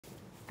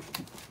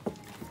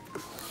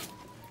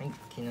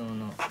昨日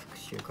の復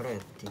習からやっ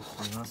てい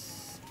きま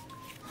す。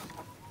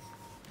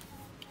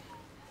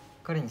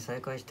彼に再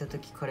会した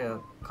時、彼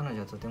女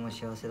はとても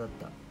幸せだっ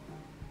た。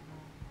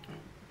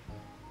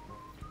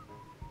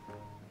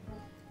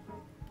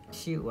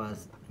She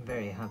was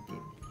very happy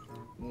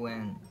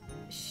when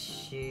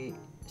she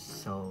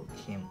saw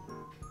him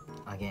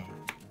again.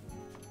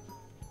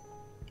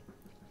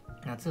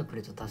 夏が来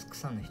るとたく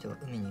さんの人が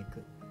海に行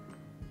く。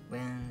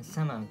When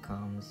summer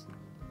comes,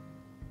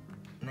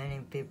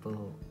 many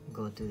people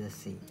go to the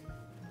sea.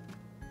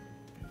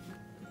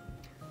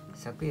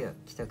 昨夜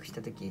帰宅した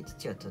時、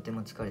父はとて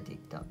も疲れてい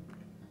た。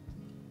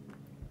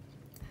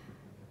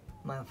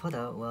My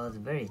father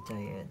was very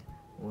tired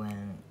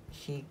when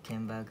he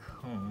came back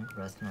home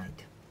last night.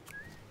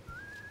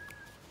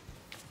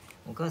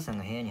 お母さん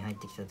が部屋に入っ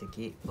てきた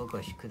時、僕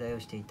は宿題を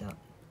していた。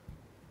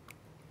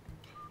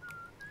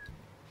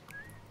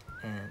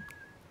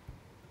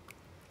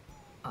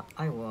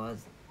I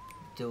was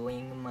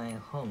doing my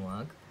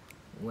homework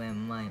when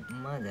my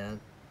mother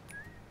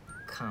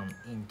came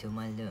into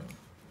my room.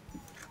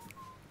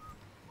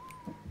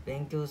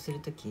 勉強する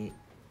とき、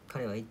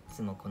彼はい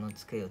つもこの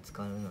机を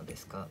使うので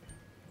すか？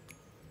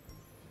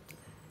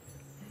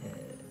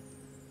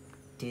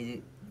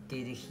 Did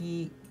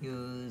he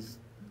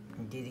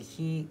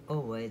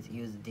always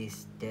use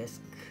this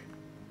desk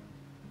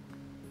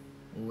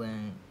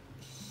when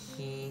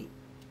he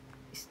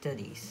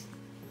studies?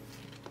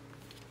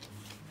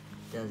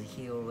 Does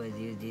he always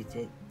use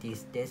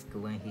this desk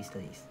when he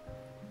studies?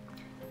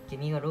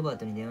 君がロバー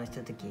トに電話し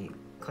たとき、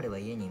彼は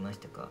家にいまし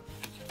たか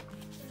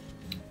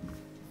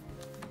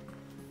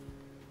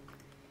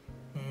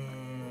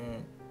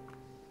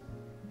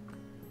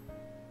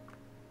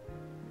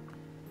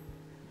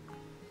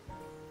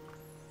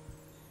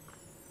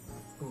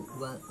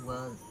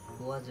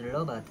？Was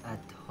Robert at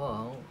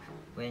home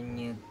when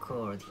you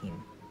called him?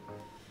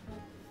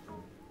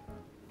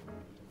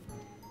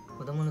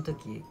 子供の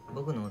時、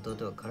僕の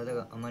弟は体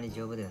があまり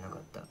丈夫ではなか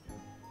った。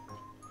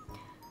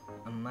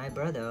My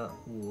brother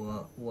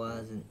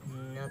was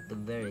not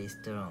very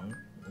strong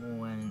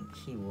when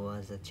he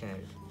was a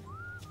child.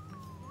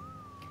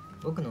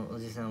 僕のお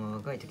じさんは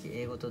若い時、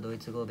英語とドイ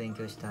ツ語を勉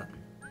強した。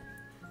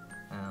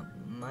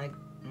My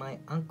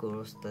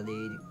uncle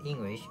studied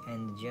English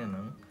and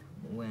German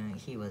when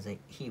he was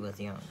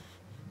young.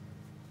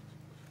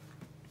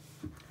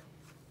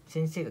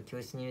 先生が教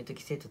室にいると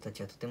き、生徒た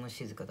ちはとても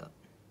静かだ。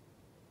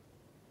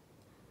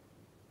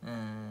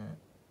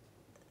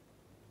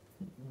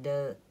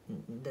The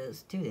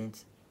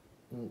students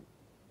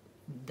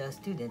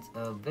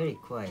are very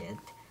quiet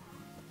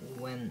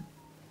when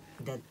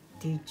the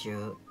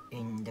teacher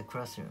in the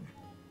classroom.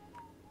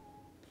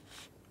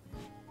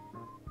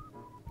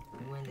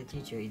 When the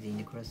teacher is in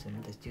the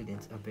classroom, the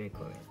students are very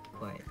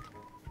quiet.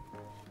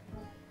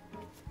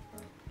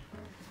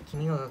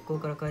 君が学校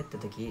から帰った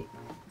とき、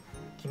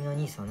君のお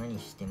兄さんは何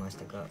してまし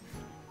たか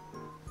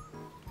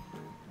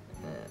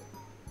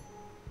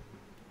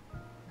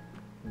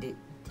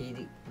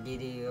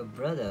？Did your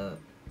brother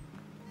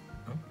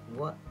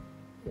what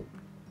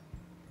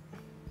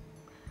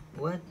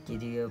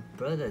did your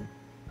brother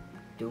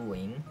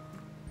doing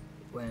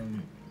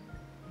when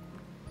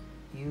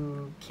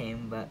you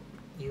came back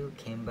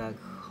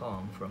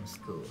home from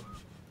school?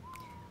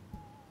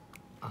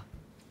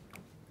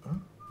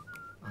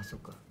 そっ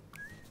か。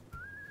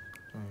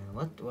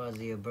What was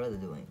your brother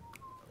doing?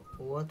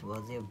 What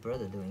was your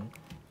brother doing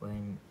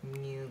when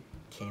you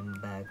came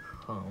back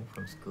home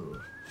from school?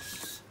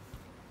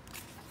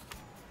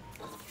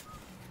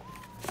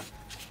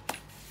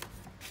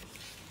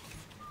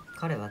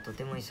 彼はと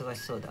ても忙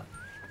しそうだ。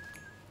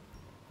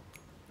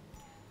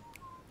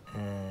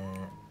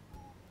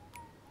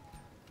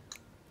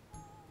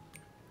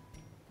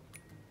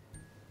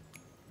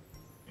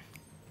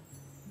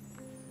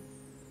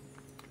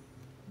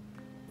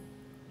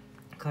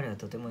彼は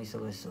とても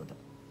忙しそうだ。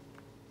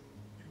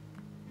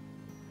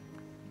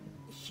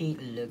He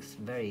looks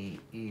very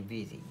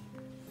busy.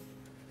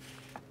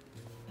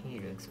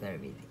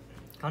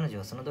 彼女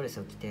はそのドレス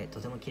を着てと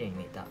ても綺麗に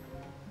見えた。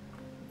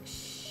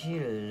She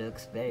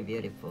looks very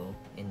beautiful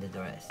in the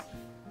dress.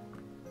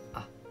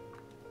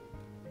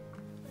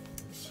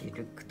 She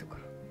looked とか。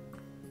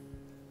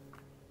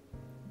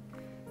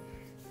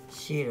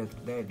She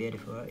looked very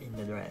beautiful in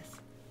the dress.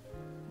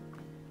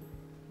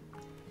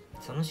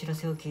 その知ら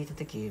せを聞いた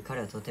とき、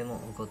彼はとても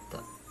怒っ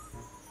た。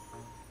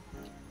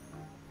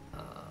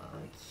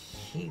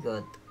He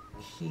got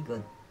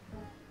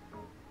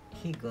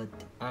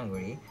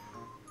angry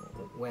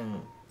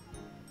when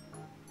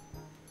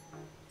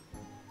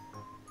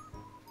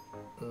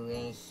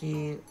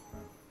he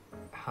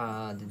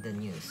heard the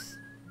news.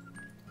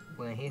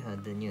 When he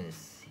heard the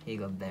news, he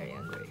got very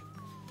angry.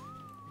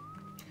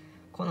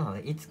 木の葉は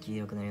いつ黄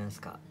色くなります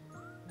か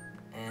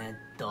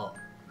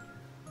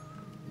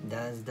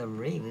？Does the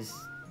leaves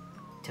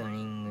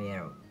turning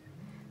yellow?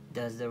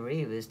 Does the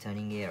leaves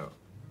turning yellow?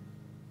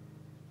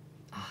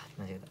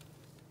 間違え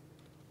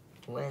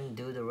た。When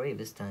do the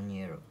leaves turn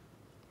yellow?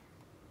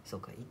 そう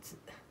か、いつ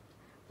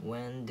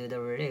When do the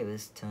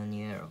leaves turn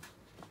yellow?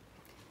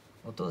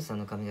 お父さん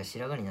の髪が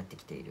白髪になって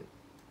きている。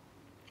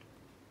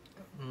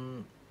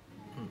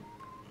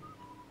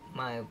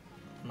My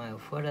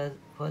father's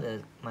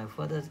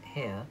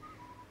hair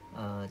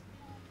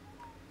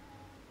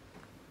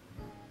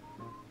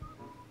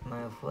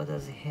my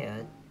father's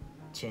hair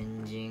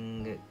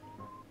changing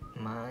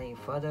my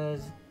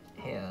father's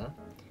hair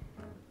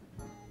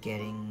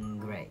getting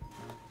gray.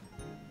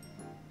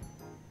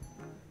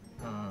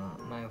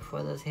 My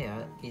father's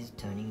hair is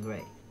turning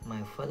gray.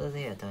 My father's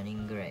hair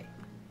turning gray.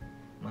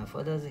 My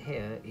father's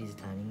hair is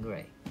turning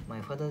gray.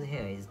 My father's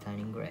hair is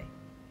turning gray.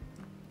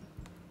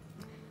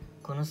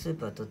 このスー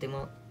プはとて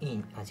もい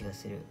い味が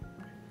する。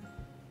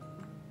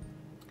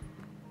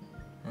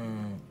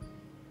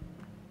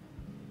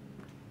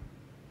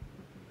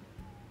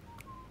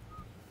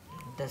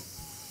The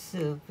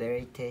soup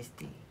very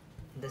tasty.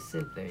 The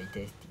soup very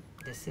tasty.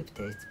 The soup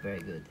tastes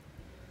very good.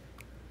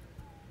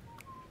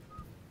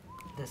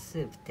 The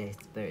soup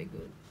tastes very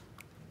good.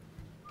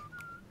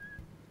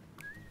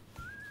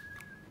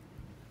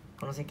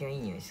 この石はい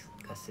い匂い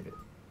がする。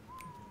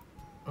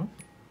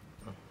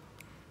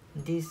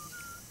This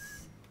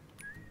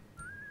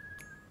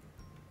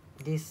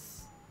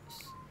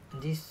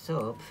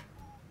soap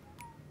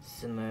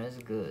smells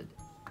good.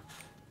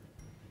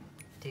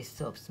 This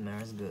soap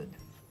smells good.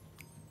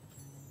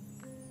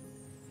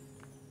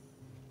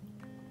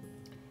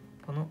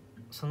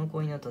 その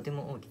子犬はとて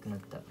も大きくなっ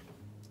た。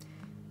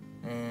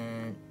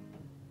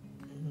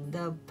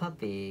The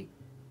puppy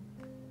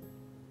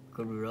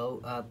grew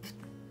up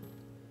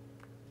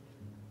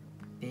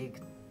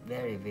big,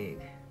 very big.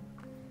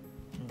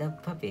 The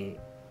puppy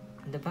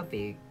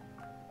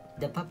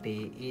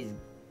is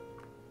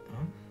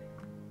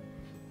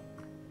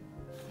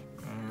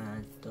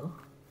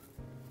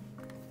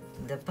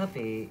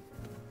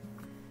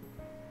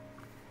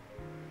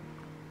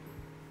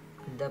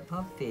The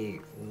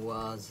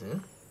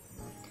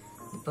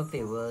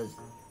puppy was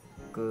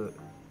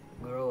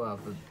grow up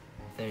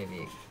very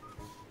big.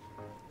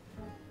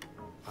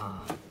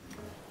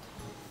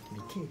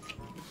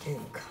 became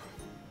か。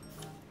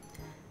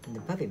The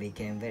puppy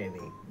became very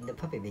big. The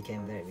puppy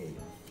became very big.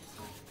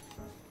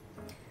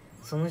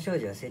 その少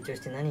女は成長し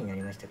て何にな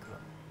りましたか。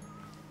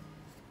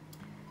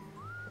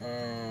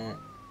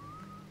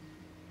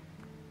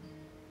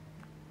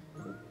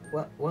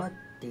What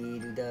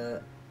did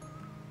the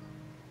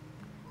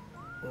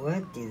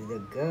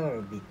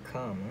girl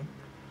become?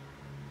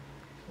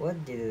 What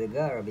did the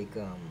girl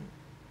become?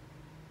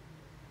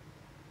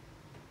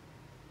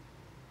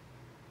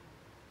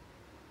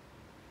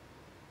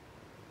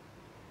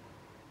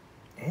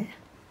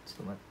 ちょっ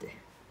と待って。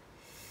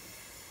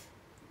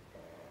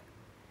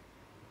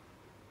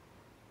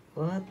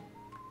What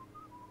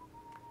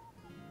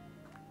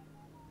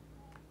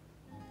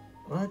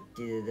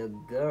did the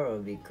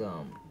girl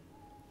become?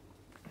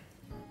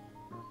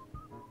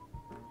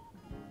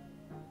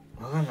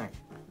 わかんない。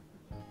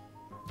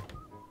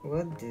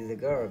What did the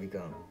girl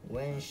become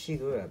when she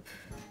grew up?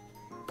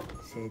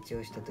 成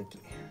長したとき。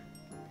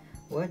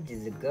What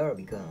did the girl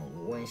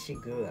become when she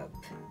grew up?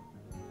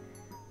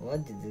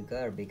 What did the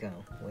girl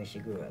become when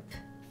she grew up?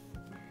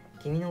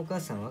 君のお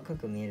母さん若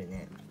く見える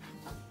ね。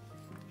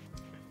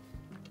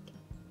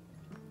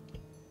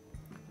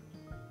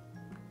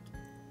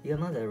Your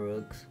mother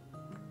looks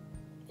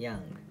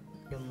young.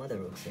 Your mother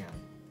looks young.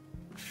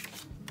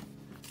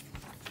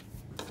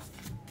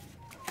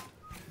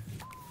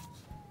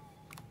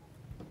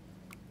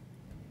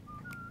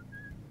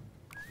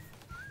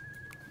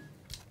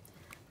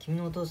 君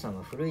のお父さん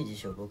は古い辞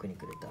書を僕に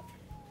くれた。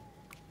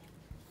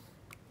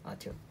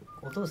違う。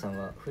お父さん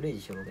は古い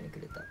辞書を僕にく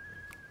れた。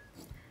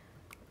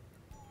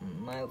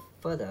My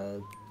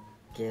father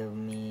gave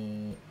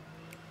me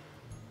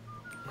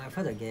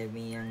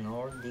an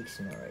old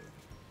dictionary.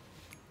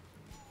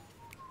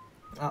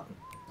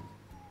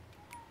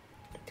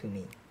 To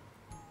me.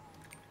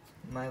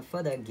 My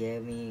father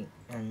gave me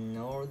an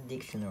old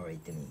dictionary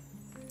to me.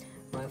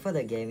 My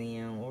father gave me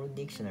an old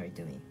dictionary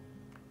to me.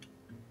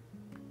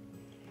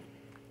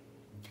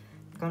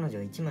 彼女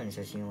は一枚の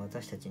写真を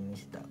私たちに見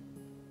せた。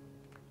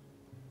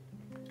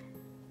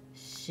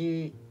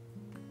She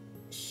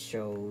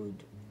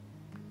showed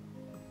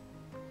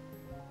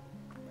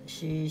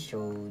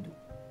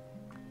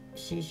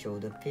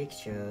a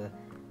picture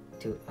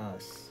to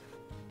us.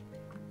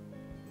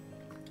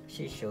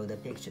 She showed a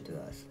picture to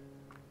us.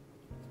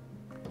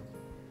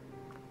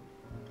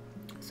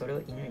 それ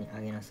を犬に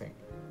あげなさい。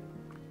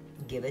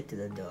Give it to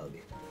the dog.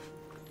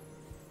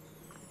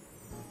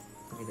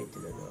 Give it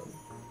to the dog.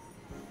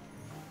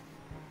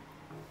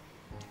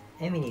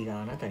 エミリー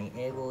があなたに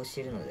英語を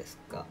教えるのです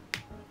か。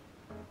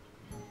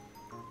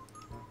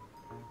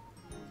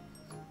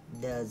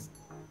Does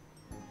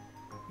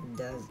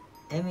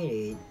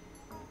Emily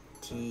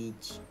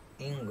teach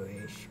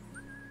English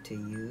to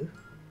you?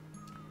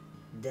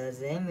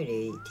 Does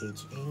Emily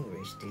teach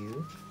English to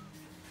you?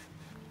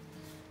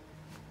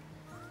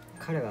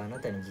 彼はあな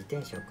たに自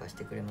転車を貸し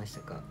てくれました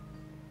か。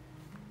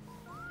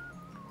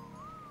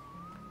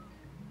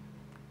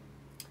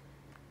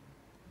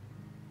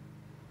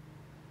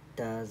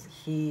Does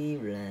he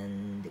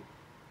lend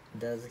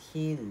Does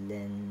he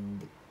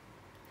lend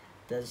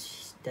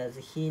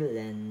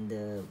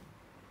a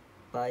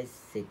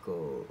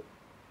bicycle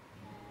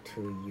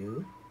to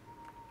you?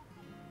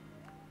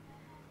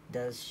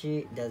 Does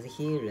he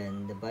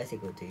lend a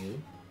bicycle to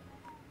you?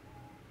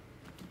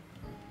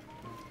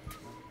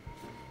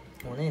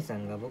 お姉さ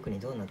んが僕に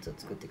ドーナツを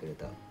作ってくれ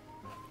た。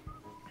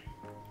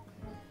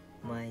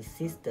My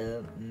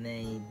sister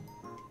made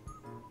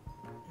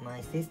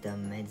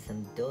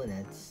some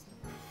donuts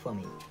for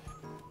me.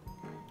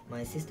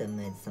 My sister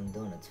made some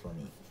donuts for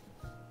me.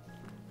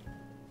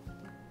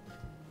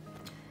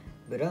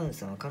 ブラウン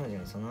さんは彼女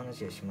にその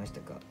話をしまし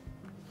たか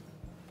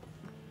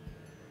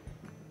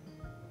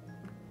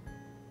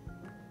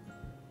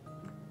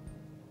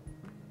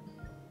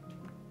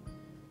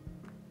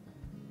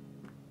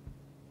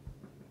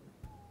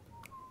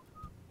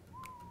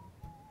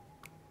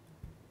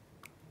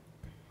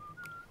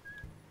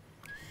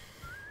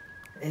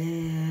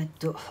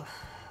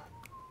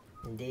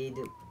？Did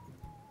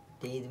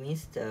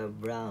Mr.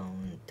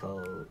 Brown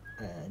tell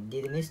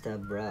Mr.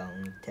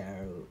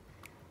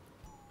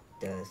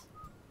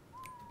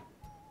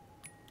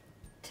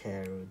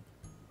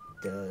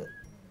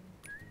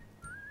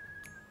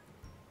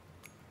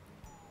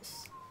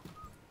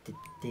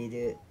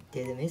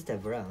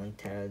 Brown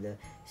tell the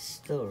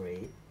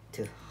story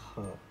to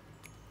her?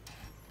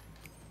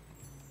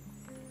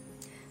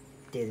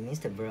 Did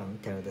Mr. Brown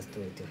tell the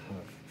story to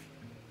her?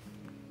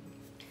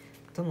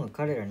 トムは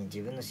彼らに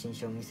自分の新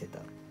車を見せた。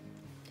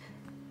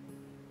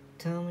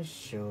Tom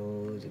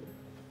showed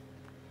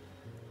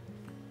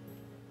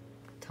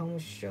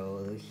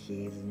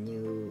his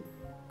new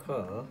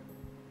car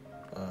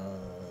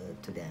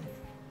to them.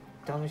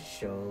 Tom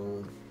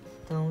showed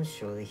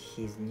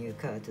his new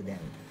car to them.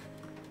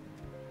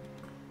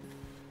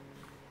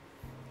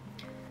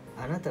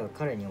 あなたは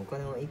彼にお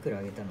金をいくら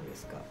あげたので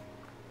すか？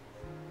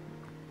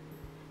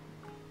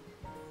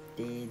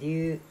 Did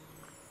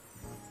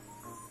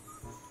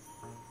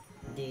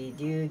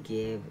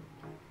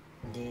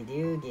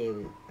you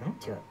give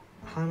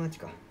How much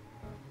か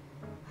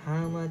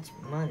How much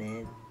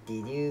money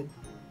did you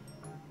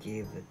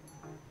give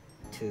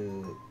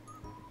to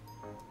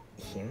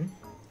him?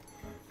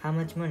 How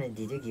much money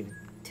did you give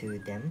to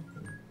them?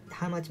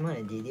 How much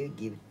money did you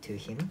give to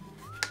him?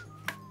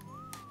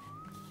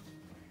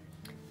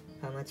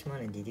 How much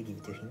money did you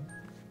give to him?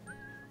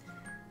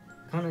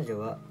 彼女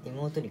は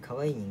妹に可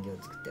愛い人形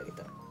を作ってあげ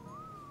た。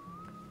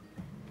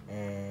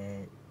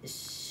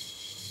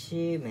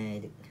She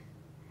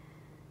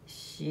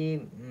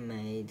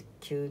made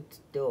cute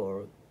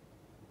doll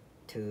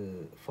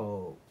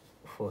for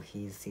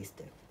his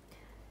sister.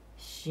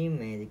 She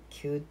made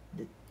cute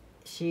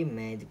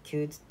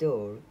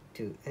doll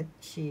to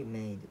she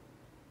made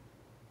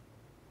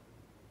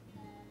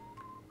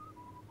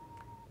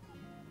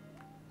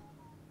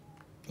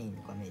いい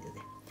のかメイド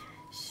で。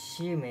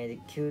She made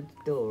cute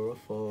doll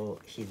for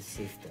his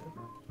sister.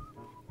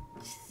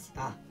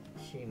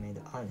 She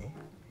made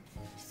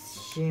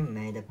She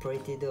made a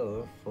pretty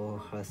doll for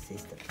her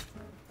sister.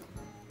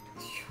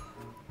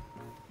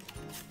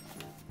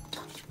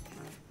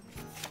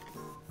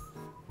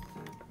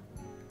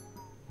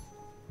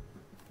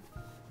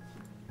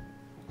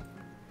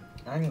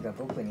 兄が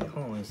僕に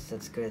本を一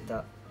冊くれ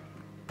た。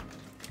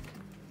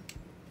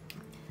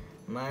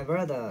My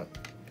brother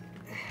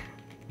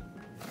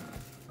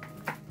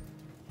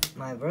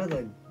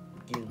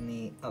gave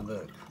me a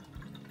book.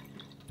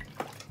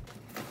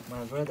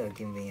 My brother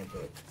gave me a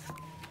book.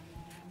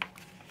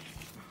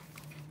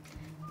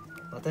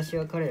 私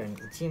は彼らに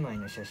1枚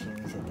の写真を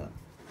見せた。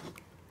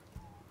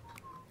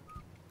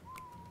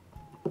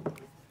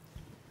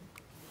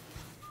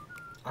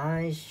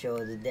I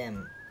showed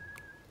them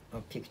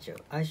a picture.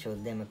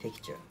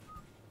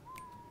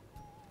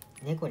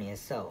 猫に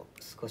餌を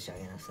少しあ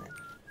げなさい。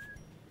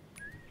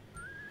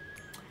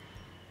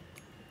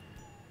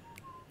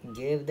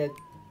Give the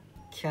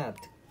cat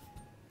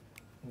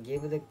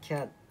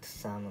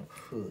some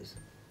food.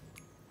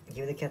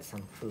 Give the cat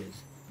some food.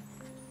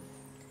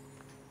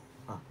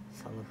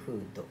 Some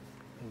food.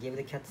 Give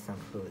the cat some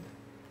food.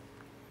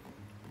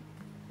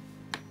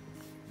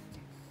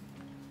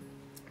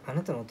 あ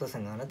なたのお父さ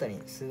んがあなた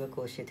に数学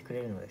を教えてく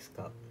れるのです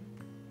か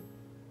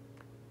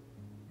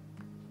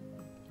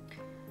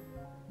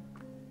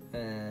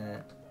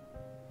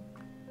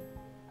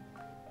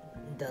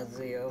？Does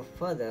your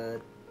father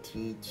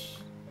teach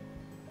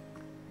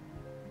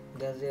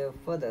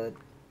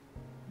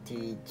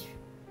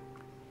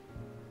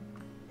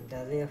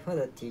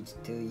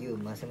to you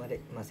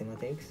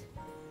mathematics?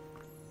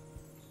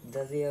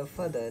 Does your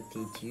father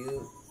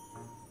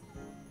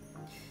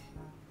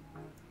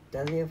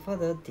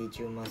teach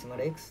you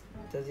mathematics?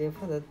 Does your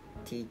father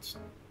teach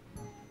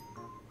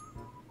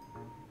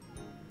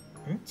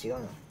違う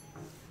な。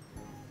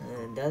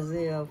Does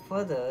your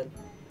father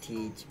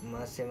teach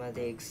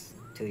mathematics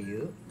to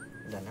you?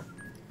 だな。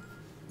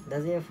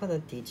Does your father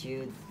teach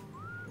you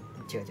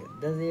違う。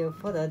Does your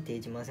father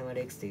teach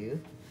mathematics to you?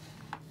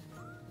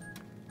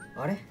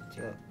 あれ違う。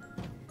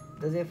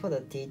Does your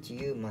father teach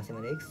you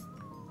mathematics?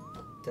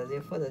 Does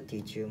your father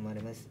teach you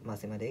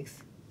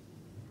mathematics?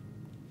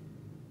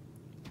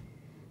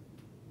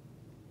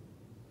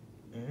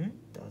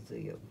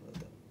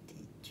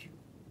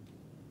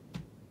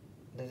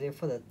 Does your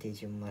father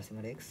teach you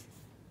mathematics?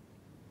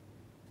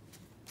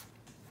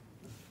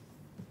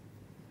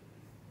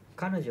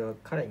 彼女は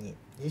彼に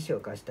辞書を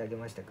貸してあげ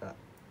ましたか？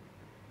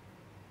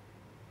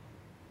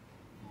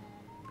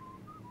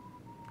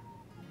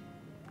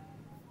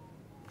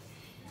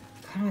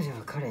彼女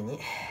は彼に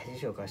辞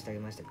書を貸してあげ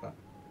ましたか？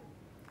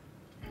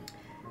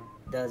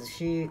 Did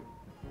she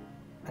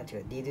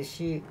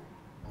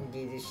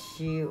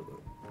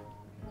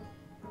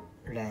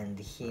lend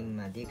him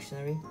a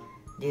dictionary?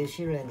 Did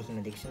she lend him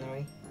a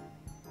dictionary?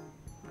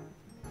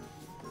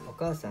 お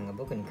母さんが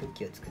僕にクッ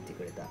キーを作って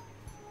くれた。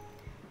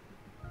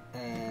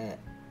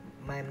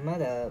My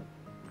mother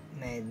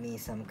made me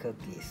some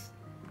cookies.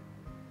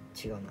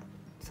 違うな。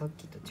さっ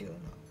きと違う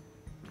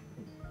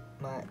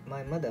な。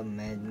My mother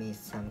made me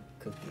some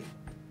cookies.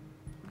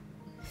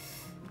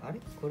 あ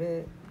れこ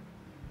れ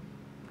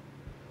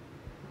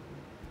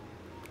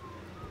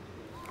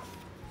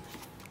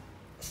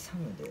サ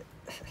ムで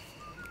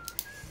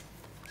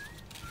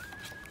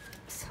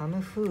サ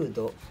ムフー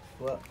ド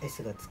は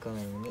S がつか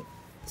ないのに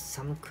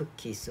サムクッ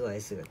キースは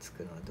S がつ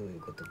くのはどうい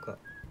うことか。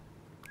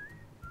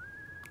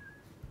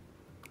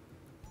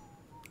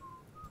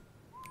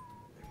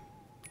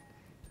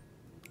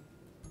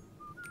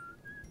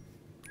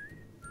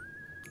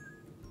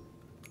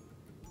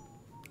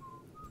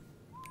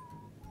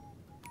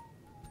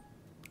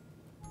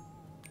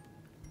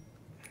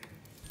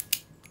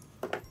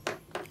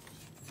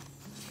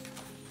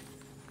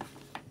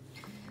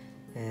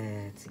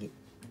次。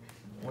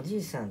おじ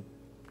いさん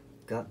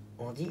が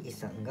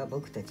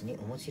僕たちに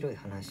面白い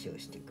話を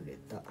してくれ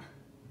た。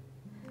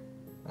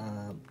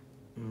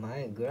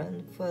My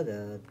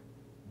grandfather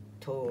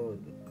told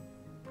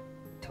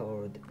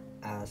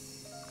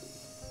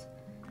us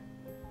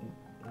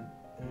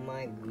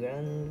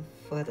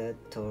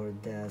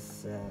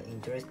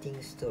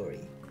interesting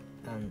story.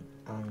 An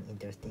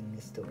interesting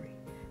story.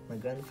 My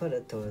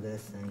grandfather told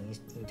us an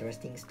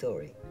interesting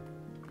story.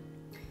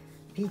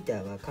 ピータ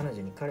ーは彼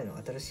女に彼の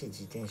新しい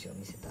自転車を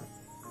見せた。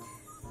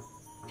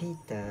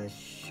Peter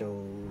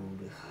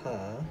showed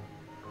her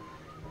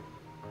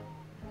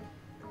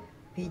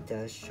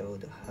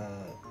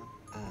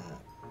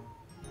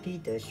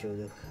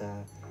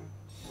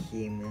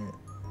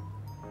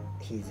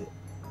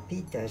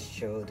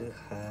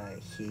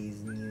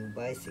his new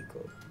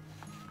bicycle.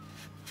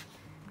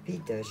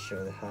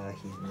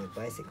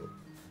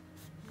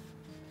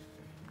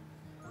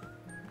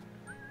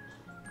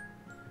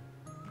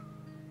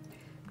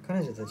 彼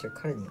女たちは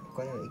彼にお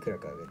金をいくら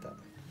かあげた。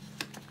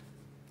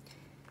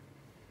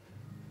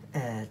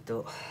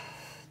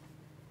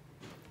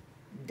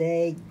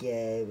They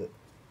gave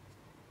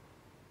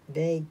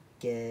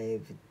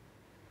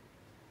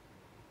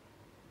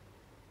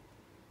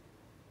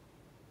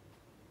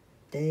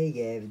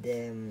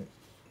them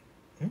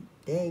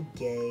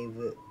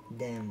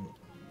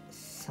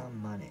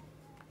some money.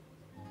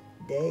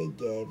 They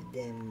gave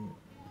them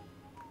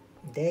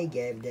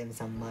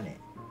some money.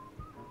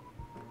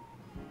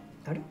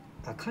 あれ？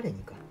あ、彼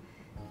にか。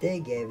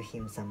They gave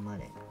him some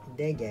money.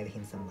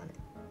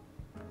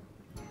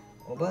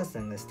 おばあさ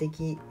んが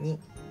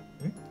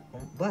お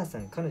ばあさ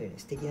んが彼女に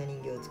素敵な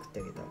人形を作って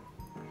あげた。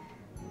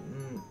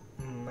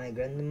My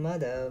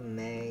grandmother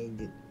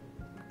made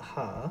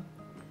her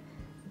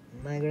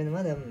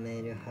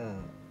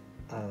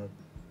a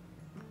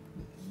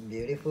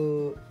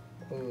beautiful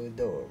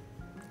doll.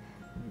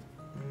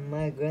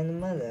 My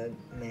grandmother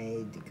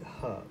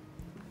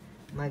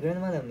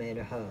made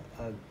her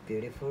a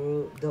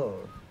beautiful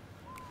doll.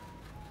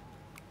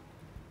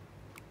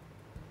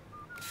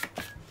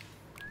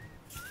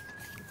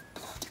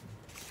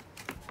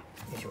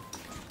 よいしょ。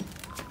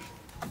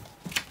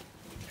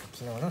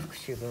昨日の復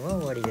習文は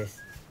終わりで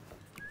す。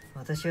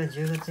私は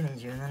10月に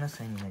17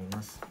歳になり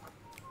ます。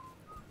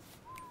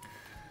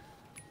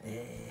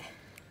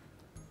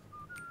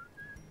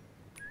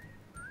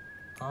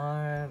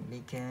I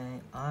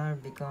become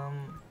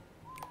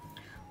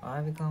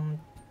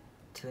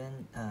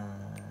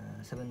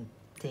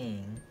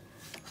 17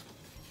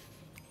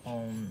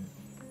 on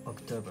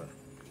October.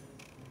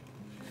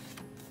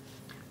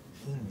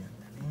 In なん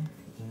だね。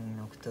In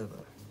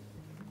October.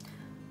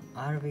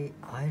 I'll be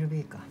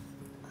か。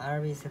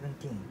I'll be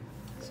 17.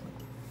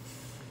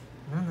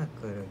 7か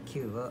ら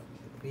9は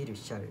will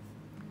shall。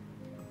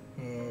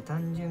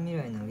単純未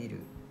来の will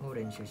を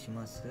練習し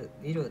ます。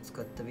will を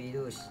使った文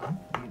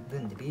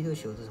で B 動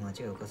詞を落とす間違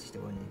いを犯す人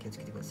が多いので気をつ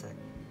けてください。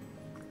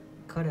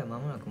彼は間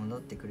もなく戻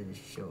ってくるで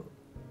しょう。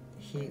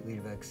He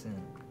will back soon。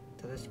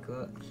正しく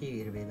は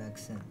He will be back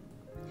soon。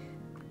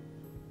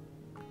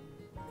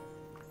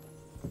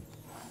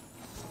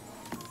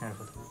なる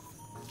ほど。じ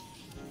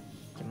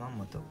ゃあまん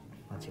まと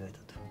間違えた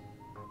と。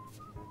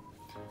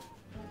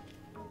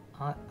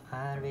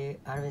I'll be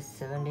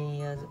 17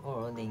 years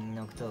old in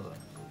October。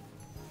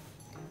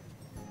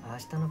明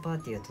日のパ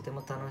ーティーはとて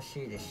も楽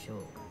しいでしょう。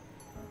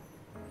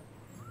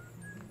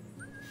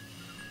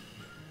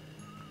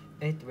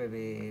It will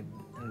be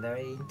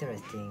very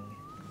interesting.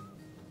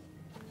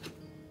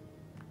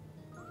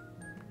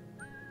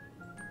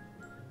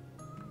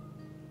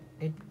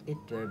 It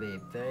will be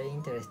very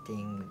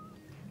interesting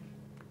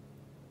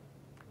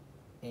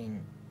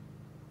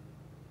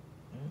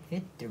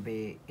it will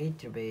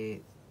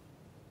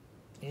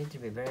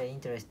be very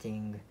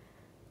interesting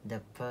the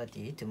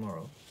party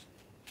tomorrow.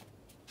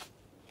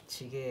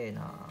 ちげえ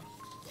な。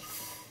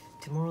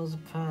Tomorrow's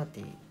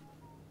party.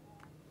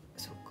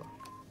 そっか。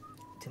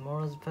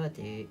Tomorrow's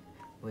party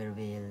will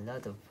be a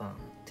lot of fun.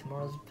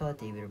 Tomorrow's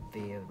party will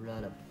be a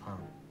lot of fun.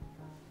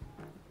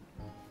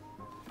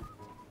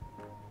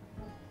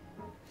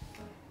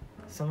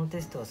 その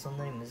テストはそん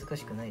なに難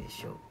しくないで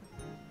しょう。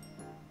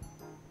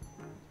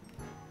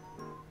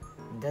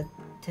The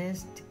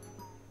test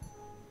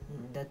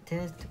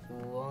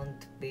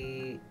won't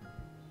be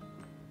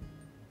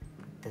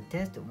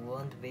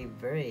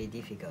very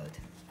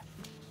difficult.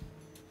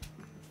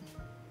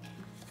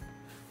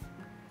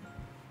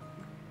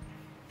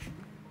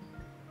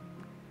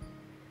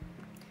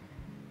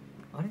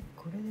 あれ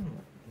これでも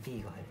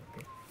B が入るっ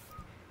け？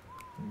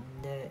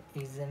 The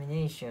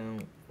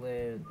examination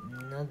will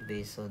not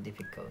be so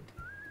difficult.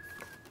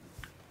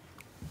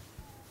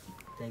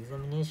 The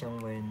examination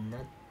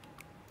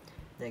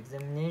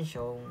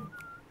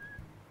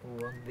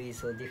won't be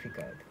so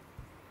difficult.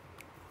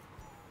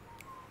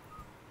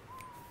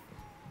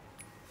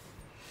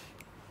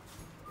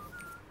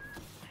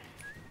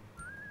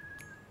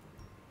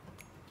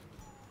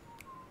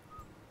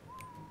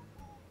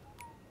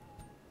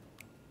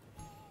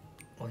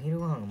 お昼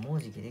ご飯がも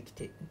うじきで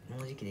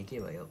き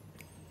ればよ。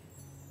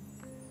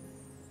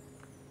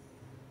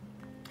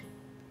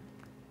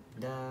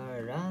The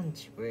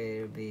lunch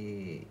will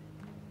be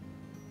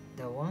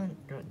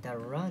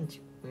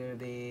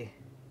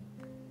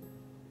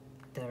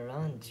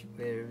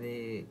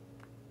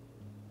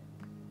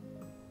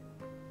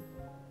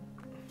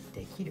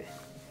できる。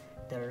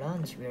The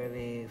lunch will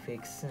be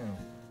fixed soon.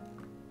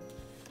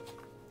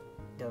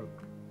 The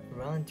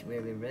lunch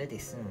will be ready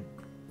soon.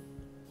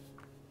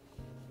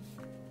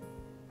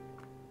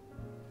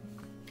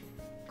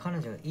 彼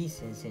女はいい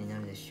先生にな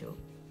るでしょう。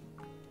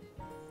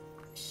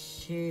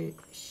She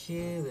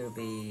will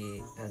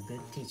be a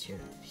good teacher.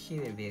 She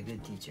will be a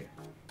good teacher.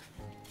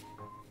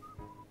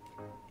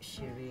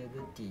 She will be a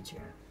good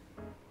teacher.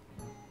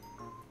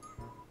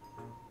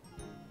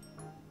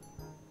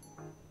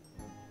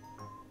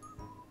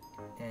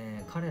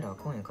 彼らは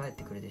今夜帰っ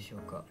てくるでしょ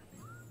うか。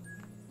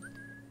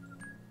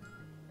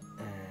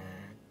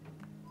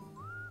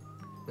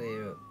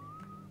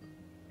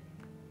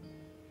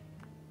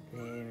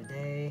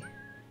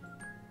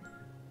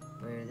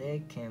Will they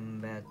came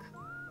back?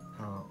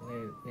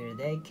 Will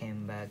they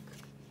came back?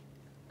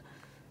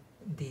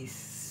 This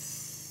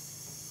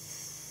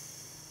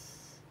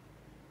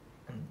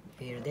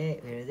will they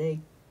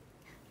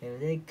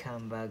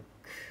come back?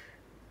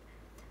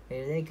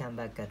 Will they come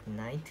back at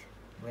night?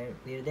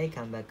 Will they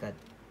come back at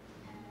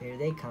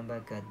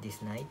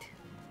this night?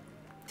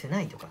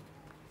 Tonight とか。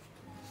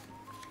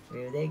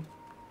Will they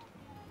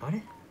あ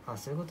れ？あ、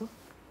そういうこと？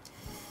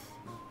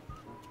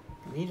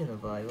 Will の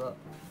場合は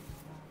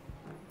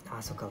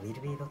あ、そっか、will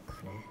be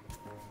back ね。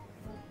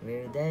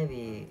Will they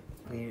be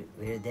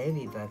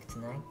back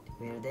tonight?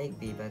 Will they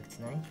be back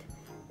tonight?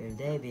 Will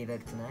they be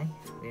back tonight?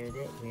 Will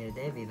they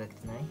be back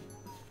tonight?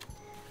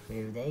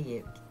 Will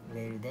they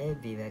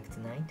be back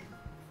tonight?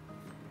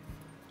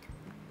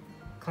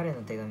 彼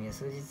の手紙は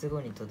数日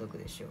後に届く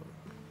でしょう。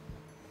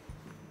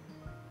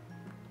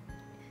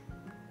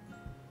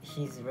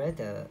His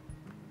letter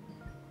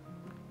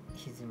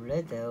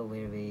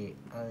will be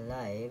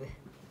arrive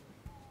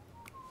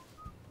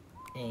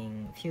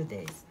in few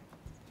days.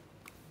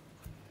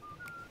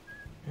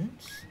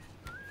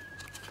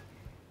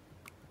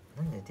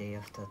 なんで day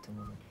after って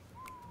ものに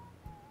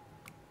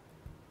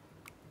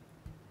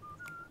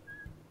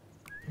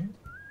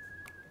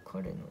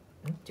彼の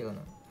違う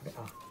な。これ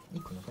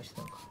1個抜かして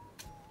たのか。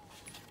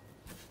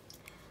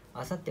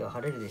あさっては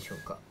晴れるでしょう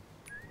か。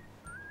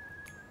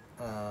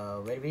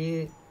will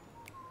be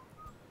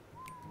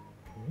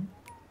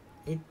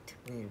it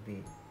will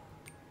be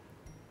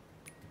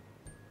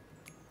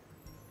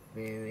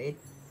will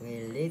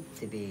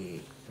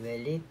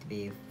it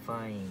be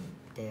fine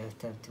day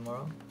after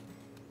tomorrow?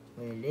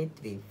 Will it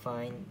be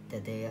fine the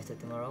day after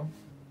tomorrow?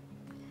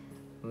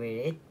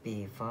 Will it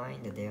be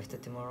fine the day after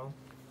tomorrow?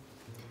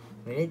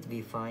 Will it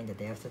be fine the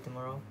day after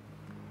tomorrow?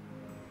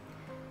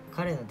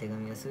 彼の手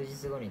紙は数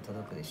日後に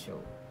届くでしょう。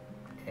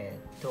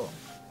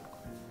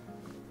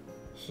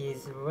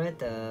His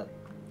letter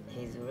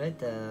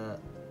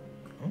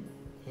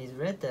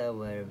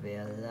will be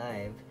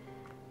arrive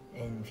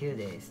in few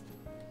days.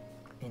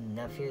 In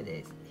a few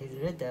days. His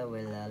letter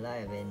will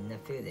arrive in a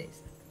few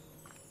days.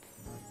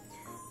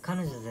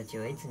 彼女たち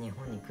はいつ日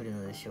本に来る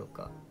のでしょう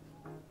か。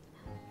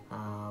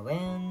When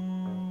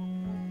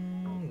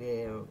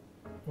will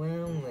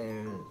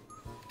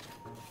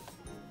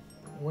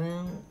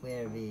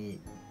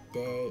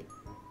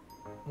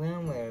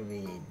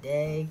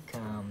they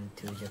come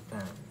to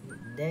Japan?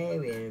 They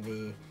will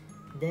be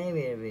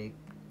be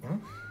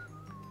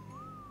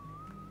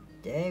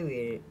they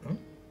will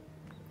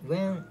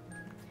when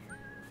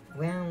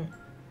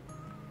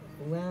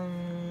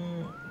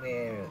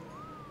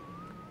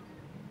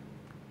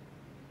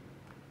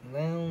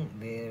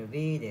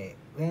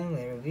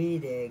will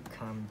they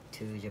come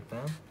to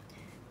Japan?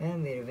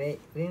 When will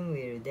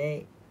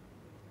they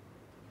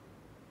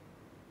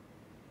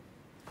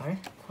あれ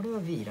これは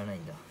B いらない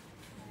んだ。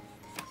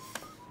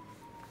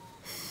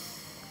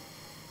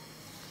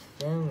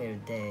When will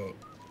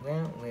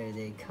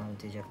they come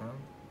to Japan?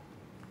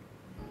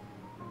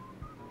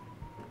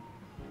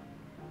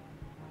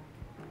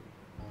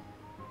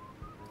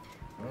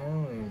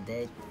 When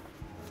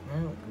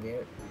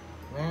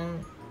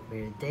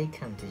will they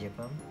come to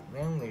Japan?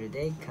 When will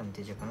they come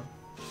to Japan?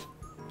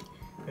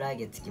 来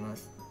月来ま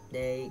す。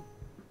They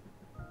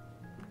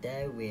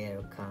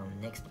will come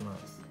next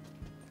month.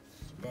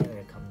 They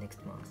will come next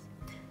month.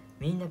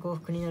 みんな幸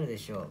福になるで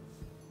しょう。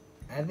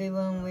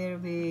Everyone will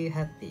be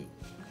happy.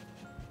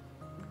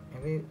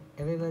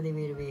 Everybody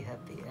will be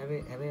happy.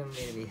 Everyone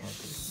will be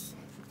happy.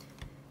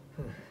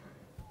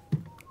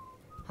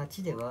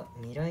 8では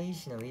未来意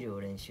志のウィルを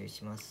練習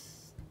しま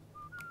す。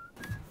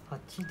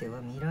8で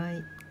は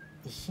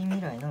意志未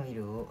来のウィ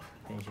ルを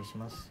練習し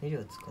ます。ウィル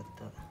を使っ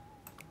た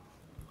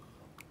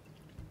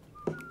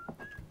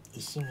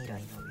意志未来の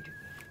ウィル。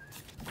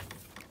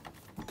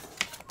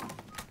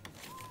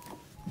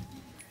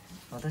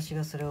私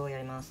がそれをや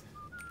ります。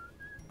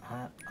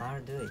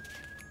I'll do it.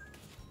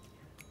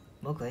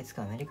 僕はいつ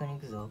かアメリカに行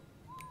くぞ。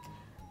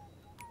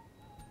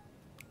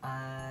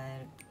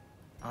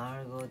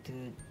I'll go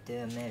to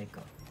the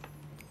America.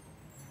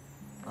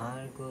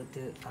 I'll go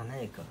to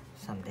America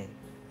someday.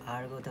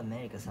 I'll go to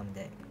America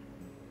someday.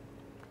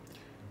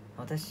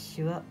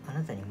 私はあ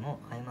なたにも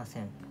会えませ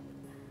ん。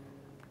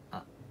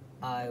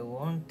I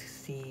won't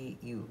see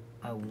you.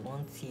 I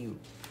won't see you.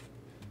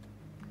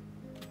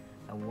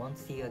 I won't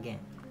see you again.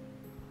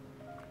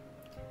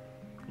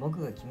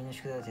 僕が君の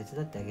宿題を手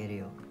伝ってあげる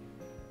よ。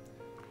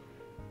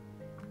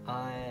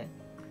I'll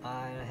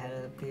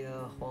help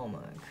your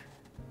homework.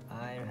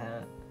 I'll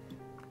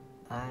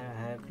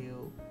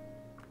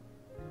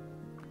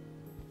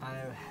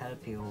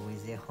help you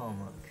with your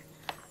homework.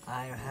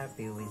 I'll help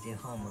you with your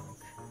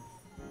homework.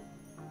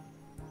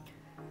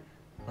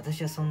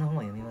 私はそんな本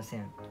は読みませ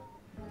ん。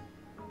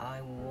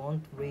I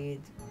won't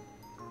read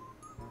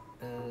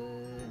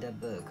the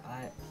book.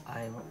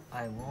 I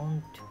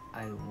won't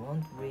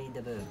read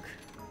the book.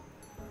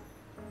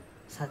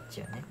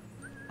 Such ね。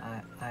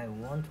I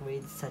won't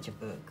read such a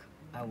book.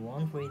 I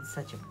won't read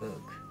such a book.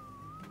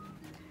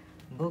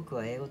 僕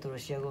は英語とロ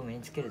シア語を身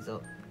につける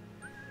ぞ。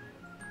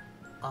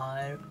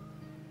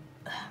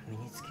身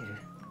につける。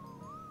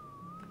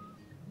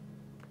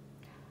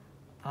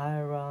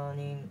I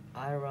learn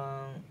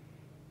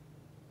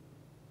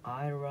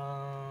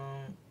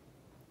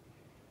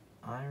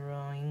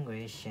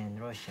English and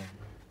Russian.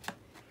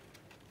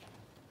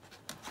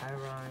 I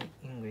learn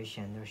English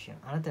and Russian.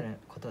 あなたの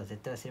ことは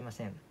絶対忘れま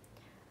せん。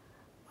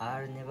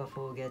I'll never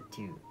forget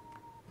you.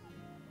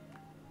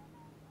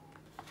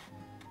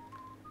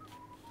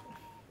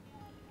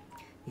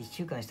 1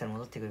週間したら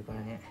戻ってくるか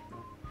らね。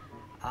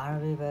I'll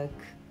be back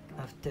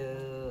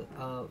after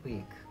a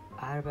week.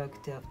 I'll be back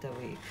after a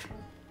week.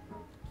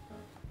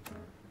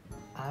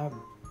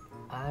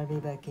 I'll be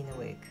back in a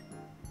week.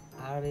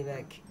 I'll be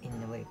back in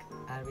a week.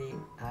 I'll be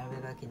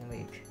back in a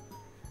week.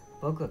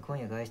 僕は今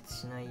夜外出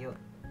しないよ。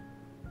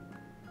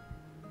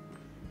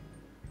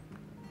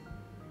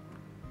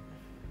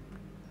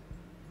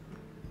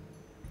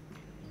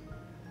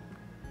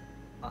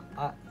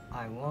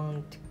I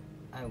won't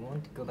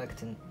go back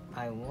to.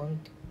 I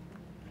won't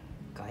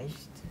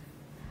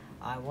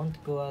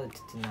go out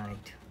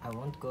tonight. I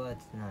won't go out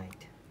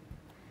tonight.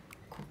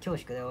 今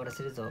日宿題を終わら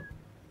せるぞ。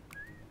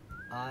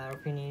I'll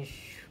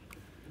finish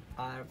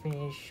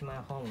my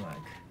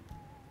homework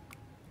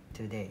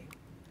today.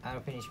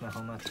 I'll finish my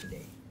homework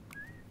today.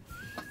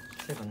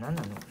 そういえば何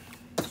なの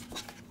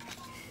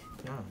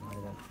あ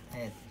れだ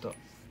な。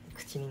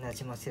口にな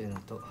じませるの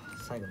と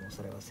最後のお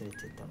さらい忘れて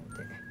たの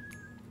で。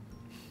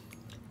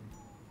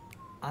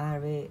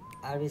I'll be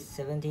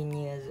 17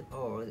 years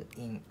old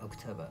in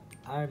October.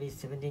 I'll be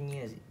 17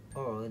 years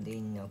old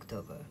in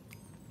October.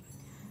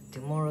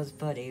 Tomorrow's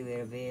party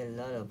will be a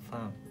lot of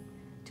fun.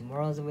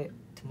 Tomorrow's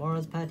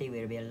party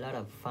will be a lot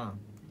of fun.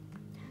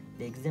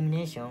 The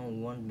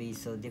examination won't be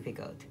so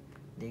difficult.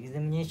 The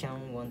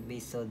examination won't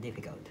be so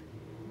difficult.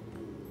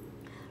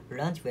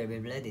 Lunch will be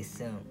ready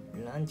soon.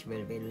 Lunch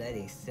will be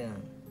ready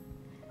soon.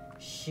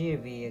 She'll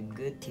be a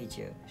good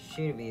teacher.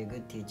 She'll be a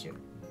good teacher.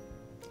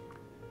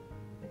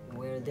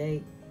 Will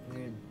they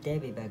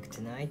be back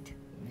tonight?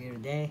 Will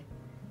they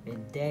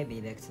be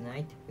back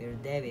tonight? Will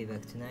they be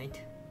back tonight?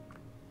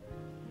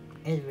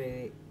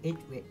 Will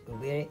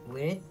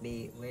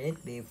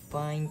it be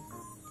fine?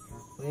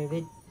 Will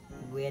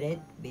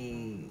it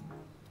be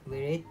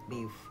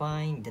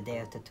fine the day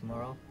after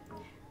tomorrow?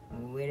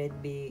 Will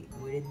it be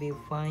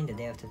fine the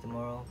day after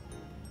tomorrow?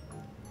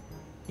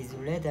 His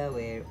letter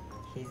will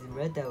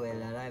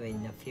arrive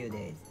in a few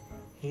days.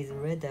 His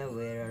letter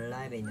will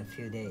arrive in a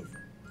few days.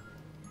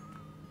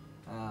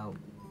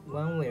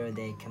 When will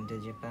they come to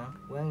Japan?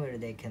 When will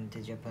they come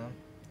to Japan?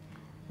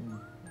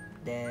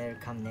 They'll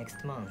come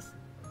next month.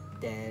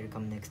 They'll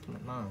come next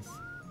month.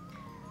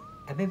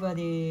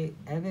 Everybody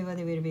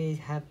will be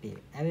happy.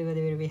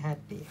 Everybody will be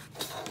happy.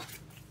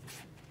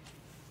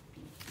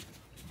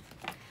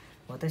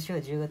 私は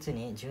10月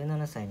に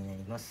17歳にな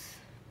ります。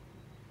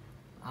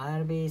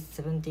I'll be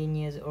 17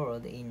 years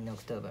old in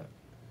October.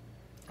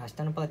 明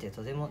日のパーティーは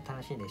とても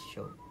楽しいでし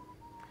ょう。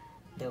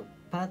The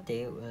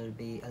party will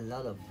be a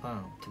lot of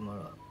fun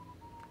tomorrow.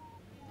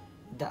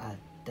 The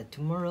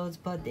tomorrow's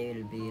party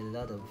will be a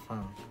lot of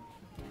fun.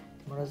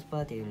 Tomorrow's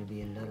party will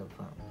be a lot of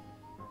fun.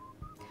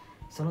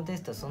 そのテ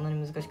ストはそんな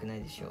に難しくな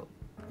いでしょう。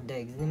The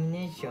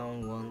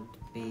examination won't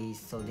be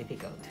so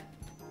difficult.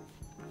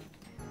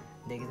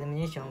 The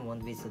examination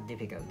won't be so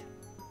difficult.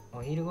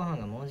 お昼ご飯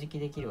がもうじき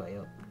できるわ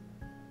よ。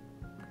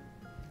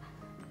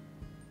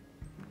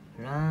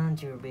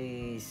Lunch will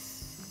be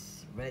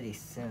ready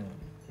soon.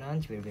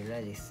 Lunch will be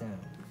ready soon.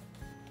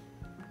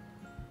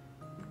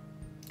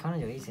 彼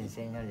女はいい先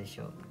生になるでし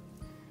ょう。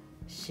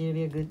She'll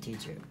be a good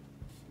teacher.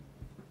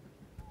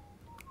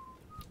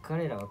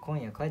 彼らは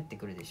今夜帰って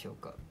くるでしょう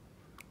か。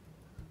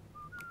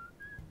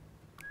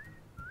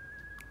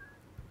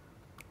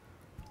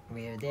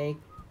Will they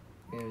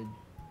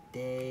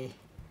be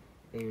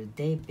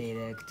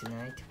back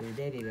tonight? Will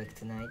they be back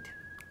tonight?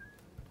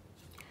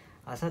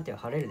 あさっては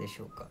晴れるでし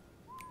ょうか。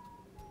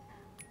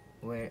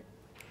Will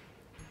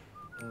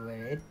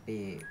it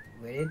be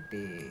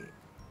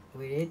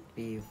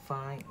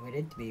fine? Will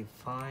it be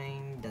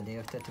fine the day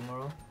after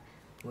tomorrow?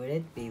 Will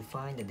it be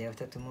fine the day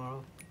after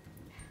tomorrow?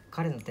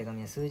 彼の手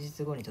紙は数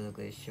日後に届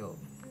くでしょ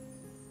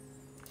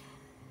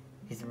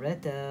う。His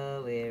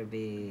letter will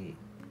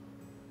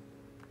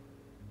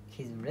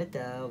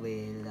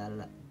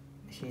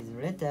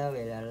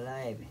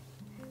arrive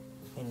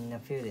in a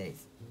few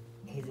days.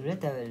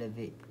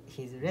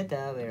 His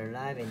letter will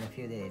arrive in a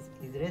few days.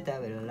 His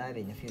letter will arrive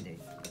in a few days.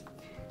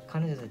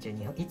 彼女たちは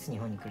いつ日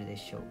本に来るで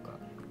しょうか。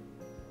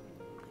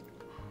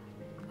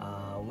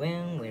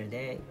When will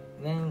they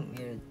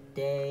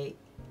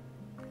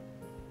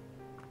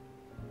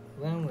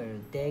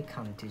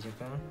come to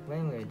Japan?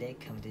 When will they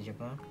come to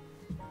Japan?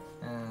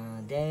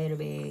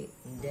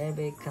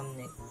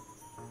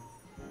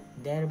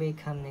 They'll be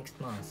come next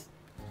month.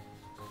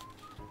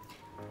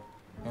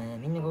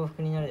 みんな幸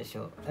福になるでし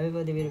ょう。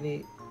Everybody will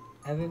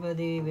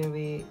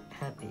be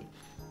happy.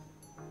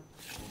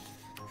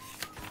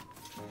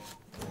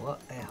 は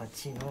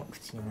8の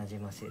口になじ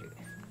ませる。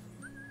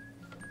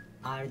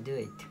I'll do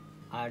it.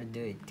 I'll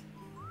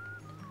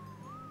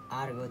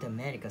go to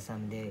America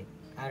someday.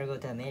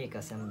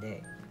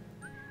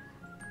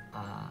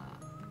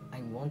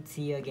 I won't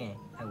see you again.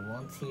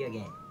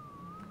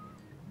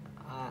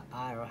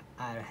 I'll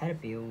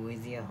help you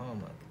with your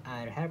homework.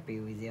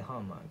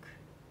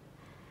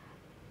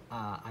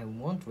 I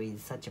won't read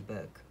such a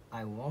book.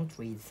 I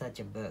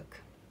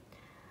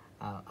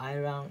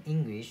learn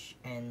English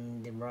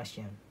and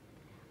Russian.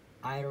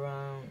 I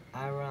learn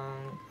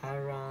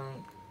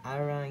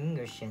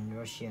English and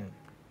Russian.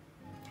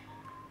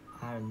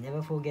 I'll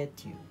never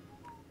forget you.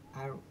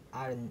 I'll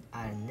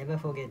never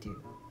forget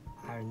you.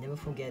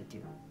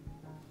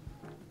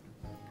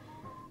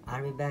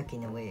 I'll be back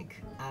in a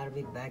week.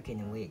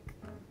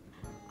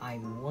 I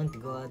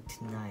won't go out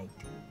tonight.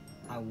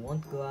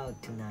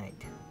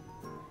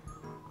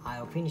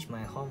 I'll finish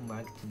my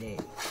homework today.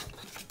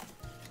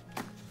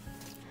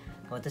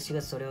 私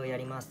がそれをや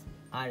ります。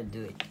I'll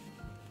do it.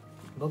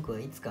 僕は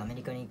いつかアメ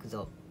リカに行く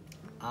ぞ。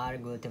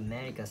I'll go to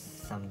America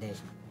someday.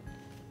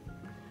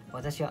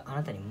 私はあ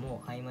なたに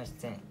もう会いま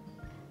せん。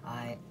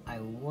I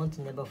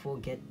won't never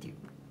forget you.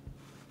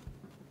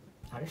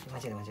 あれ間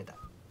違えた。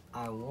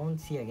I won't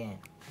see you again.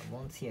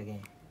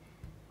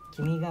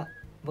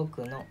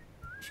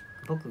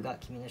 僕が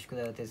君の宿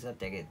題を手伝っ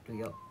てあげる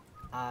よ。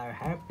I'll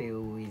help you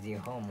with your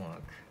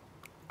homework.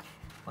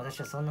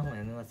 私はそんな本を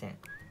読めません。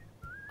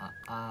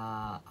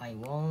I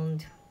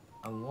won't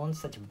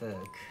such a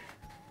book.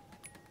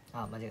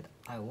 間違えた。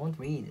I won't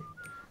read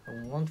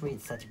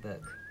such a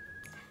book.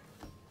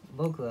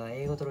 僕は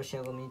英語とロシ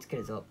ア語を身につけ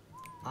るぞ。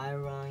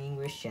I'll learn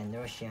English and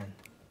Russian.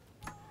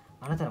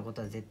 あなたのこ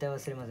とは絶対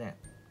忘れません。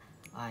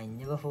I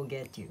never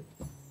forget you.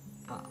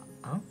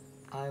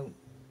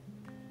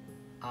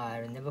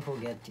 I'll never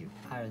forget you.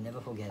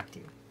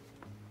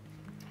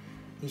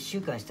 1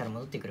週間したら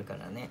戻ってくるか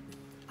らね。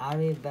I'll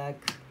be back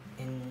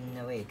in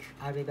a week.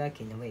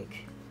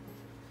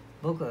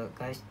 僕は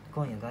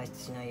今夜外出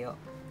しないよ。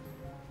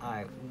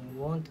I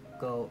won't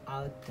go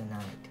out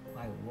tonight.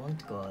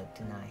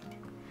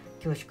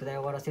 今日宿題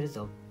を終わらせる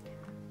ぞ。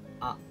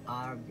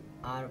I'll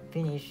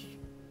finish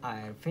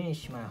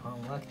my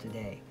homework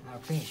today.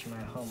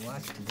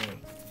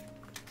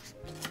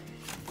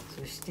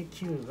 そして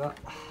9が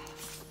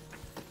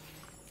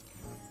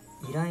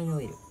依頼のウ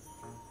ィル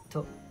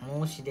と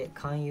申し出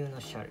勧誘の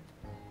シャル。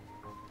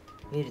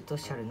ウィルと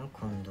シャルの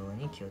混同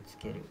に気をつ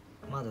ける。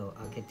窓を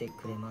開けて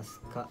くれます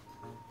か？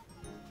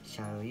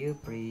 Shall you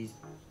please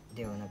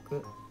ではな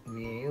く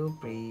you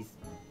please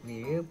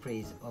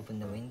open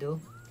the window?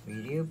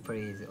 Will you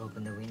please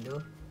open the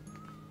window?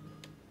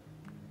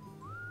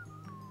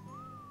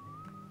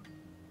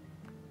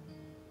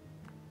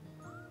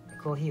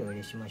 コーヒーを入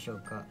れしましょ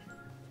うか。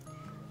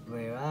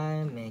Will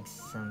I make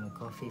some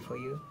coffee for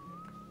you?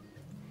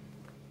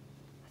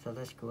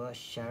 正しくは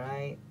shall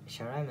I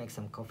make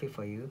some coffee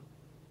for you?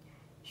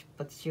 出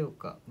発しよう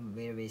か。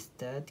Will we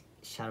start?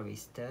 Shall we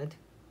start?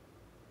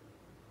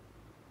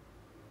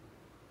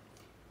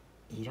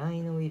 依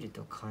頼の will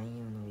と勧誘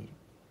の will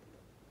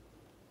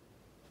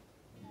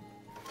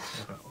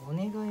だからお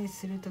願い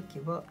するとき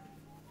は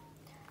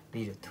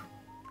will と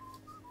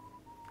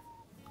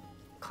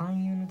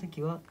勧誘のと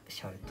きは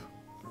shall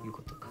という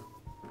ことか。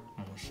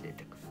申し出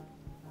たか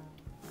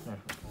ら。な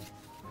るほ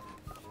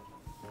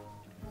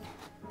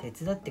ど。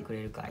手伝ってく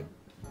れるかい？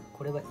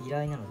これは依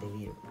頼なので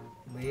will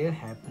you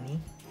help me?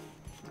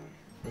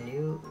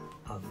 Will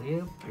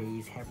you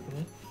please help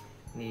me?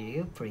 Will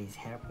you please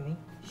help me?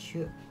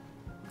 Sure.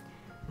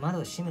 窓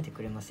を閉めて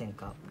くれません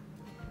か？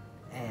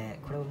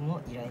これ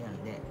も依頼な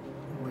ので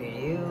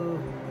Will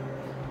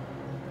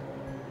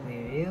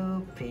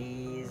you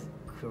please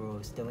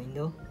close the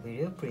window? Will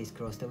you please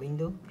close the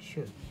window?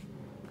 Sure.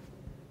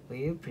 Will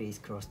you please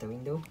close the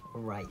window?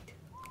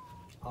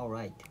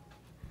 Alright.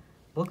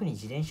 僕に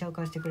自転車を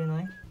貸してくれ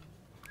ない？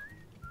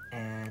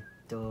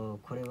こ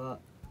れは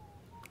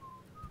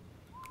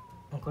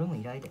これも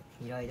依頼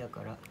だ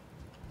から、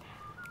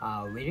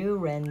Will you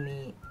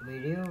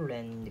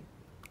lend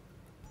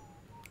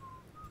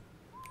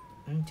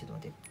ちょっと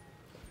待って。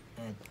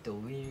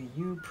Will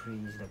you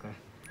please だから、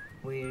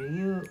Will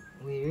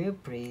you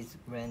please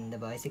rent the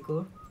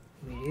bicycle?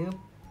 Will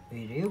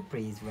you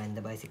please rent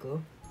the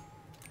bicycle?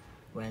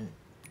 Lend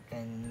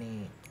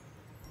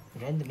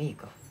me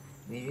か。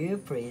Will you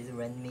please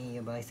rent me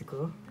your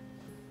bicycle?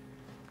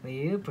 Will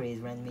you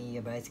please rent me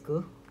your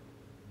bicycle?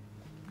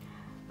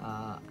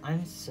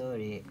 I'm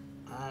sorry,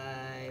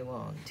 I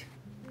won't.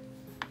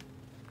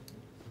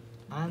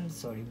 I'm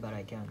sorry, but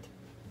I can't.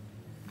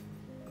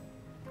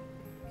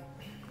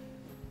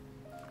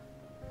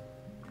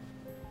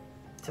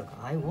 そうか、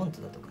I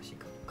want だとかし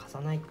か貸さ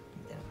ないみ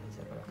たいな感じ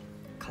だから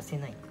貸せ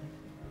ないんだね。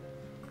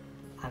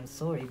I'm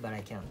sorry, but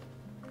I can't.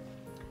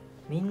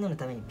 みんなの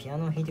ためにピア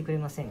ノを弾いてくれ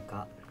ません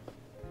か？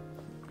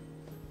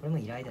これも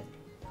依頼だね。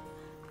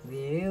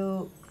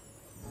Will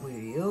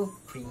you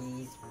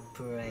please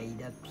play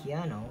the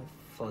piano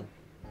for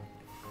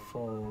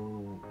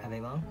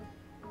everyone?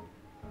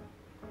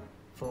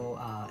 For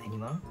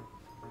anyone?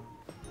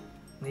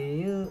 Will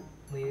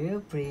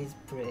you please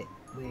play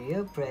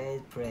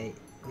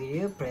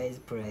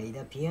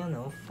the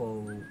piano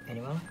for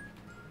anyone?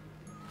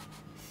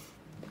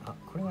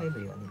 これは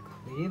everyone か。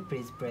Will you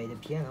please play the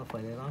piano for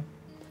everyone?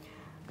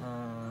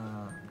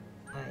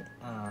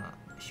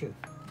 Sure.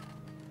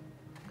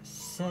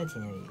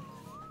 Certainly.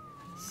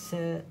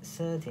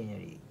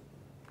 Certainly.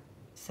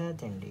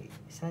 Certainly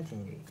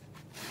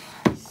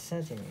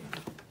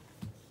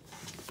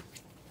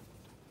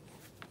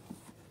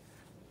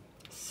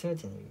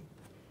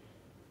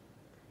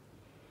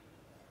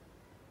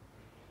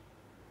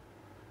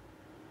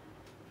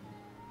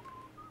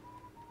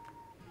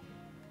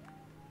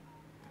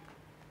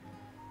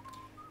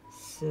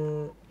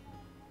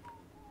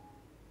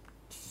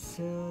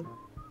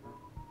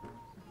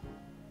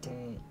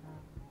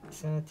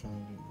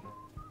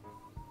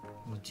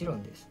もちろ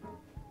んです。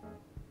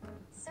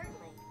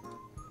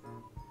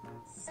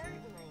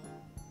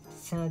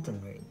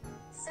Certainly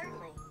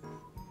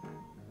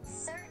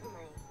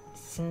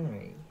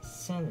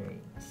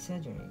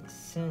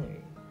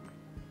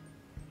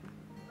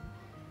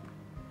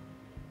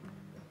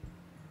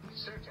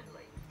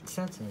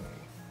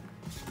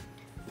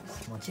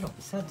もちろん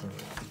Certainly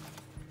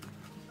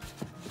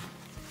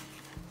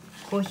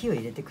コーヒーを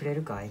入れてくれ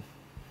るかい？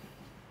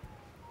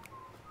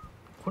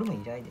これも依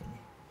頼だよ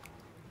ね。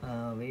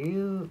Will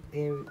you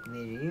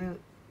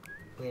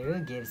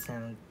give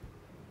some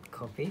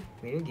coffee?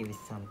 Will you give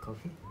some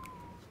coffee?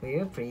 Will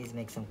you please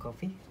make some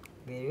coffee?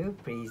 Will you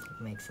please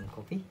make some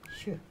coffee?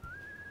 Sure.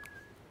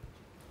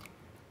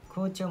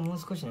 紅茶をもう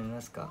少し飲みま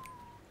すか？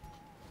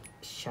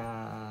シ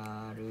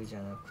ャルじ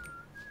ゃなく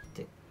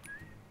て、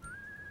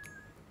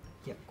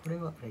いやこれ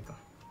はあれか。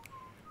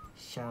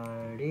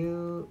Shall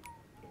you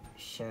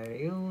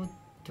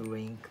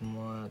drink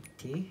more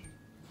tea?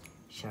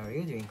 Shall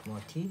you drink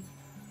more tea?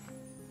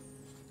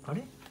 あ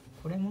れ？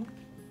これも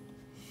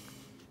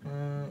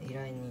依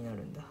頼にな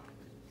るんだ。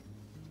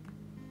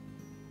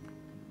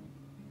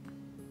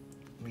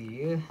Will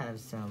you have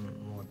some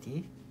more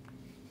tea?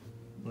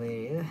 Will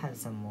you have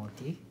some more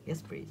tea?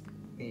 Yes, please.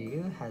 Will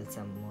you have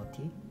some more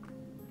tea?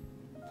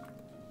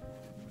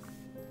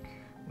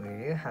 Will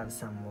you have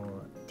some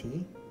more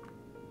tea?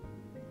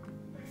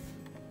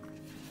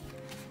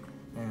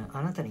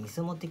 あなたに椅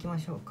子を持ってきま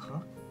しょう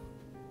か？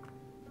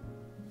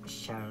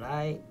 Shall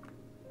I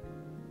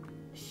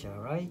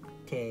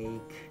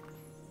take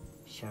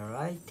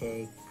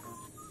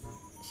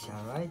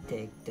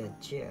the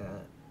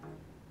chair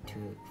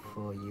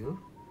for you?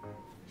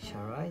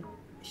 Shall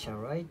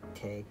I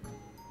take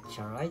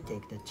Shall I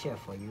take the chair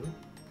for you?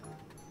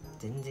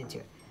 全然違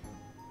う。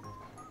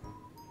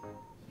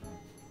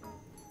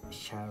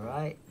Shall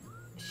I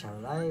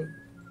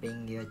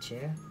bring your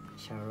chair?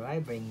 Shall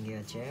I bring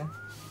your chair?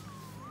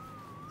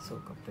 そ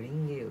うか、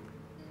bring you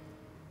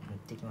持っ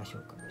てきましょ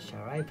うか。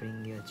Shall I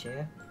bring your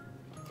chair?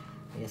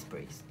 Yes,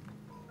 please.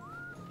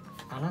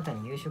 あなた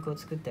に夕食を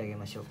作ってあげ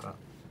ましょうか。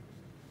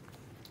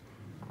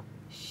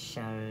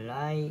Shall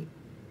I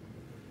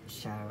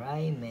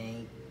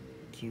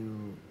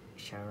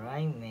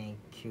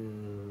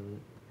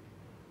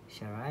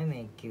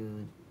make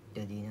you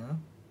the dinner?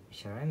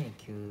 Shall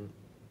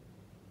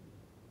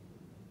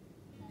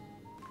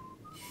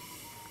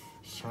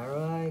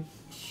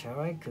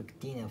I cook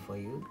dinner for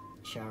you?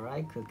 Shall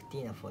I cook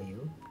dinner for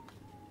you?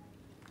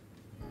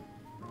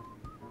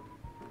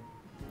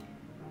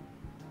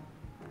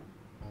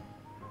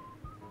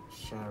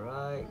 Shall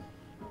I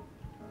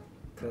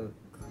cook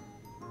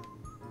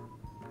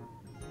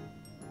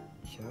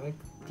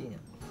dinner?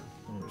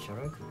 Shall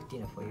I cook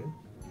dinner for you?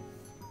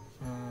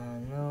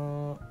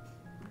 No,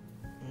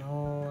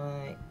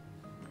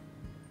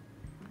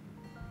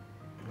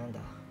なんだ、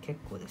結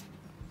構です。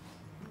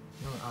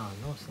No,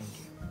 thank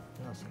you.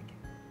 No, thank you.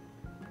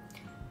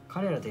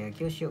 彼らと野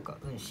球しようか。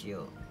し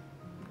よう。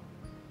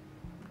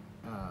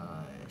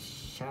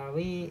Shall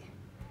we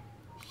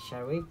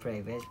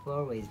play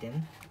baseball with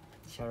them?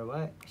 Shall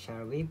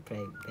we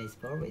play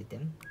baseball with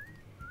them?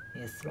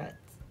 Yes,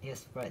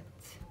 let's.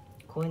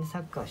 公園でサ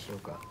ッカーしよう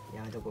か。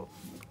やめとこう。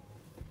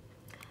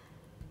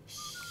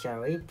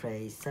Shall we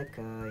play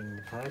soccer in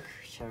the park?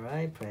 Shall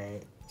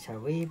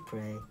we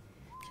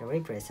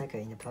play soccer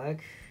in the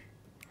park?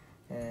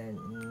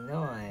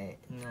 No,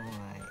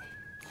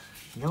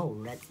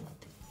 let's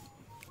not.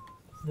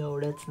 No,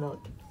 let's not.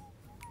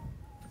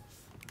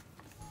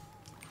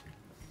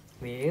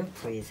 Will you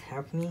please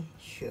help me?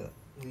 Sure.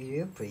 Will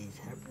you please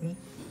help me?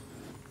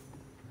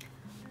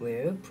 Will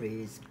you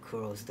please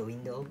close the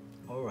window?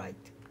 All right.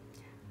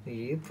 Will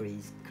you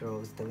please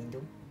close the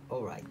window?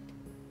 All right.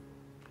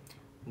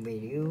 Will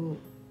you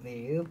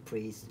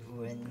please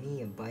lend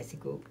me a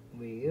bicycle?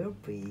 Will you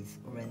please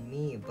lend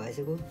me a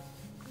bicycle?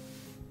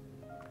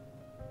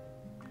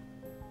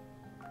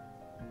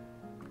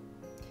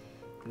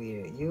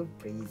 Will you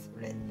please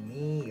lend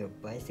me your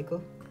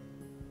bicycle?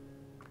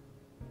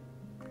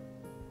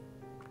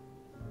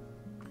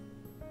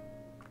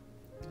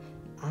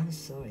 I'm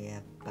sorry,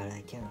 but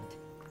I can't.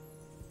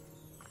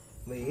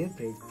 Will you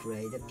please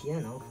play the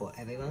piano for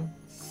everyone?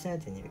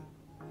 Certainly.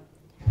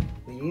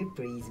 Will you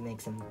please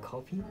make some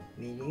coffee?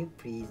 Will you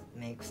please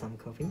make some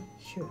coffee?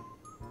 Sure.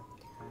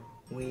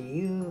 Will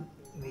you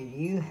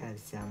have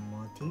some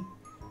more tea?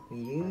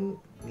 Will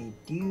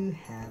you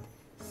have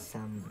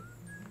some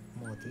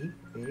more tea?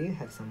 Will you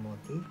have some more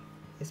tea?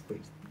 Yes,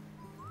 please.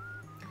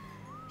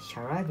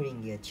 Shall I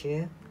bring your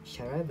chair?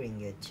 Shall I bring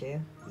your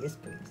chair? Yes,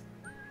 please.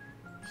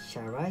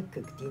 Shall I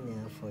cook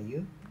dinner for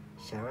you?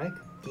 Shall I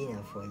cook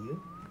dinner for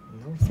you?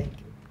 No, thank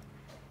you.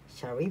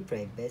 Shall we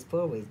play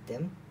baseball with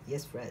them?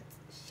 Yes, let's.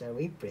 Shall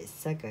we play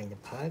soccer in the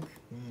park?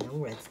 No,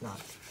 let's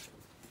not.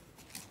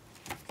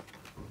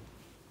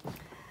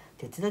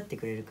 手伝って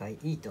くれるかい？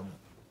いいと思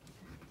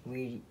う。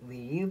Will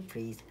you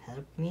please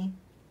help me?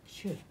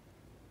 Sure.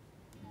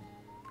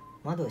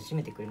 窓を閉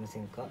めてくれませ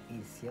んか？いい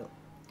ですよ。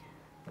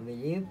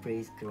Will you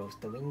please close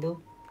the window?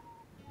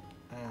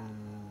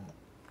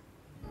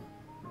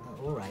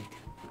 Alright.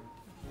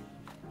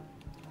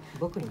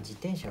 僕に自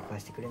転車を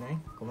貸してくれない？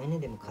ごめんね、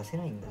でも貸せ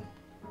ないんだ。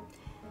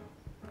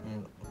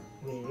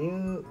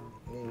Will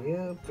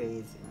you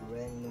please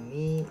lend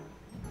me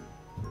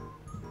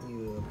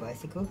your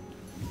bicycle?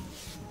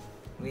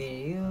 Will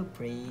you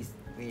please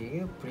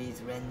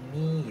lend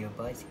me your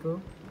bicycle?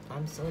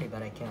 I'm sorry,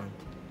 but I can't.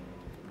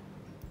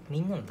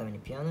 みんなのために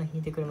ピアノを弾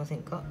いてくれませ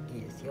んか？い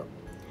いですよ。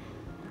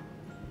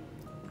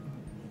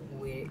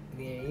Will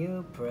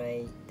you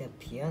play the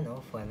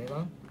piano for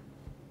everyone?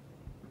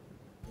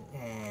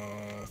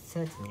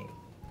 Certainly.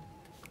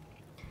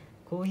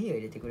 コーヒーを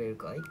入れてくれる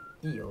かい？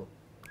いいよ。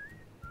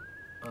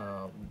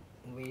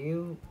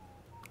Will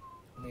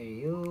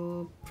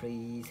you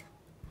please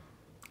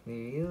ち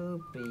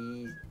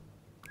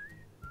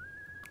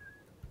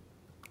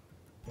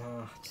ょ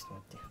っと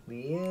待って。Will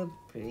you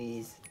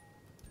please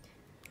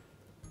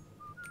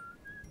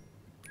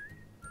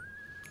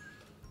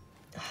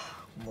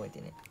覚え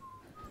てね。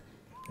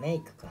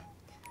make か。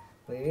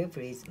Will you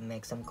please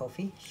make some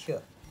coffee?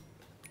 Sure.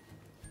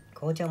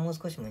 紅茶をもう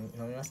少しも飲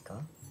みます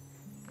か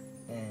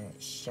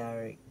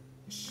？Shall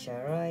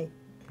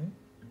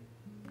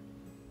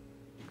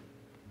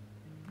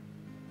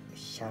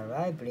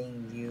I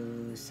bring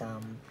you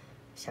some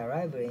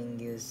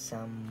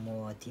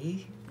more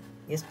tea?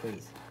 Yes,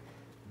 please.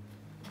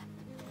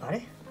 あ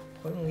れ？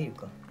これもいる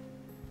か。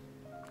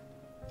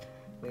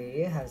Will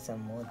you have some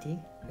more tea?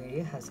 Will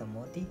you have some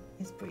more tea?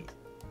 Yes, please.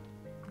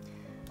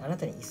 あな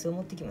たに椅子を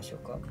持ってきましょう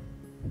か。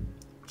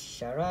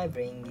Shall I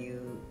bring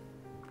you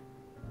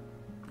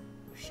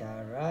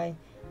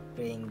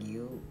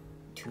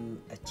to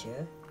a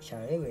chair?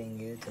 Shall I bring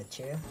you to a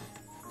chair?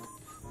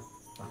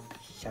 あ、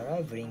Shall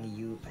I bring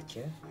you a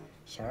chair?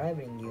 Shall I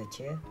bring you a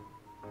chair?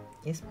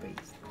 Yes,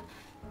 please.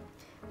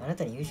 あな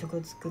たに夕食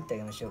を作ってあ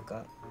げましょう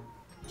か。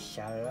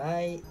Shall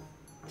I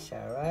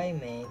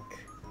make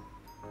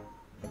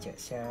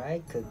Shall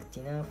I cook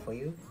dinner for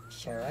you?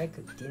 Shall I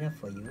cook dinner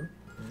for you?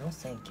 No,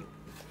 thank you.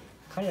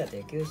 彼らと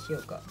野球をしよ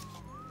うか。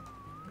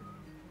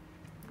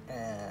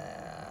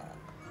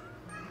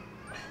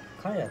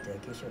彼らと野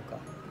球しようか。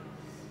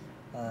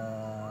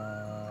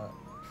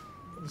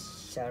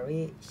Shall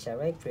we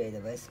play the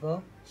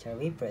baseball? Shall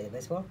we play the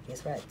baseball?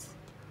 Yes, right.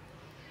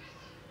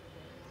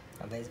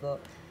 Baseball.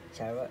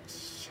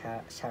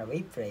 Shall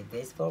we play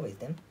baseball with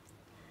them?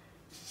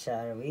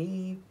 Shall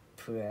we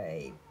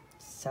play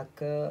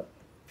soccer?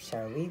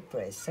 Shall we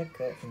play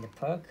soccer in the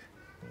park?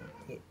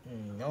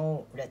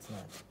 No, let's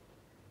not.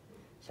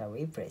 Shall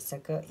we play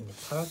soccer in the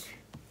park?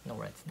 No,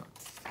 let's not.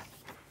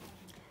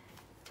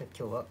 じゃあ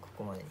今日はこ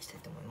こまでにしたい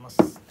と思いま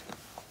す。